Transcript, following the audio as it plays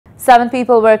7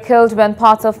 people were killed when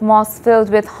parts of mosques filled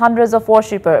with hundreds of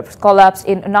worshippers collapsed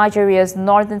in Nigeria's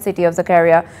northern city of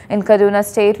Zakaria in Kaduna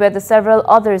State, where the several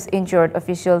others injured.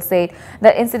 Officials say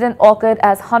the incident occurred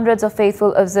as hundreds of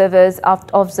faithful observers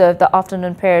observed the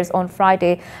afternoon prayers on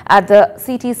Friday at the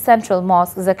city's central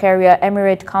mosque. Zakaria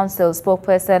Emirate Council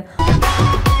spokesperson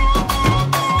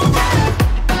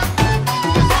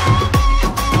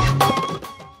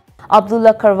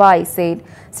Abdullah Karwai said.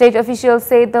 State officials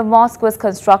said the mosque was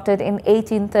constructed in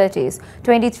 1830s.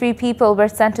 23 people were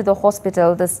sent to the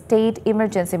hospital, the State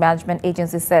Emergency Management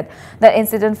Agency said. The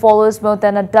incident follows more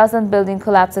than a dozen building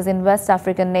collapses in West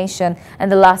African nation in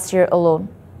the last year alone.